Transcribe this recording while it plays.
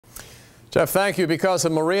Jeff, thank you. Because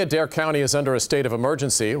of Maria, Dare County is under a state of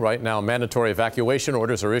emergency. Right now, mandatory evacuation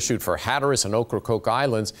orders are issued for Hatteras and Ocracoke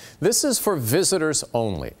Islands. This is for visitors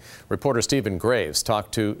only. Reporter Stephen Graves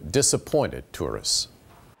talked to disappointed tourists.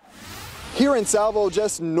 Here in Salvo,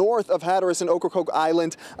 just north of Hatteras and Ocracoke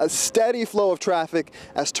Island, a steady flow of traffic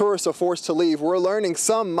as tourists are forced to leave. We're learning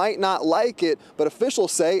some might not like it, but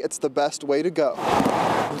officials say it's the best way to go.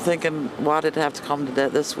 I'm thinking, why did it have to come to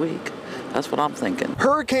that this week? That's what I'm thinking.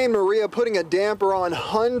 Hurricane Maria putting a damper on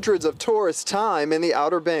hundreds of tourists' time in the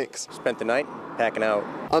Outer Banks. Spent the night packing out.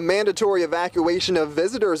 A mandatory evacuation of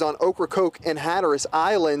visitors on Ocracoke and Hatteras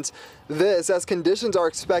Islands. This as conditions are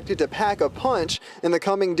expected to pack a punch in the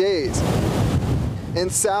coming days. In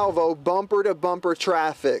Salvo, bumper-to-bumper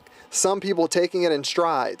traffic. Some people taking it in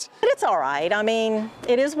strides. But it's all right. I mean,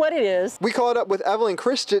 it is what it is. We caught up with Evelyn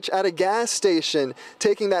Kristich at a gas station,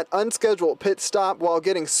 taking that unscheduled pit stop while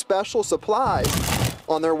getting special supplies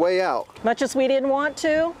on their way out. Much as we didn't want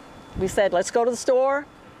to, we said, let's go to the store,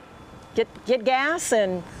 get gas,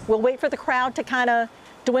 and we'll wait for the crowd to kind of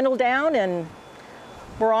dwindle down, and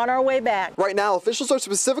we're on our way back. Right now, officials are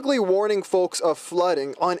specifically warning folks of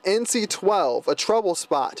flooding on NC-12, a trouble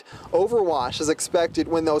spot. Overwash is expected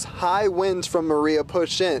when those high winds from Maria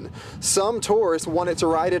push in. Some tourists wanted to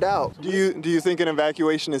ride it out. Do you think an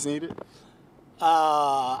evacuation is needed?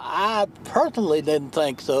 I personally didn't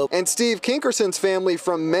think so. And Steve Kinkerson's family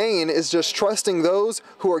from Maine is just trusting those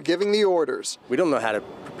who are giving the orders. We don't know how to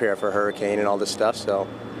prepare for a hurricane and all this stuff, so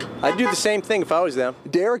I'd do the same thing if I was them.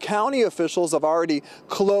 Dare County officials have already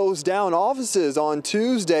closed down offices on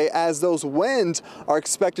Tuesday as those winds are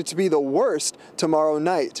expected to be the worst tomorrow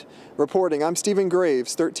night. Reporting, I'm Stephen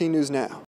Graves, 13 News Now.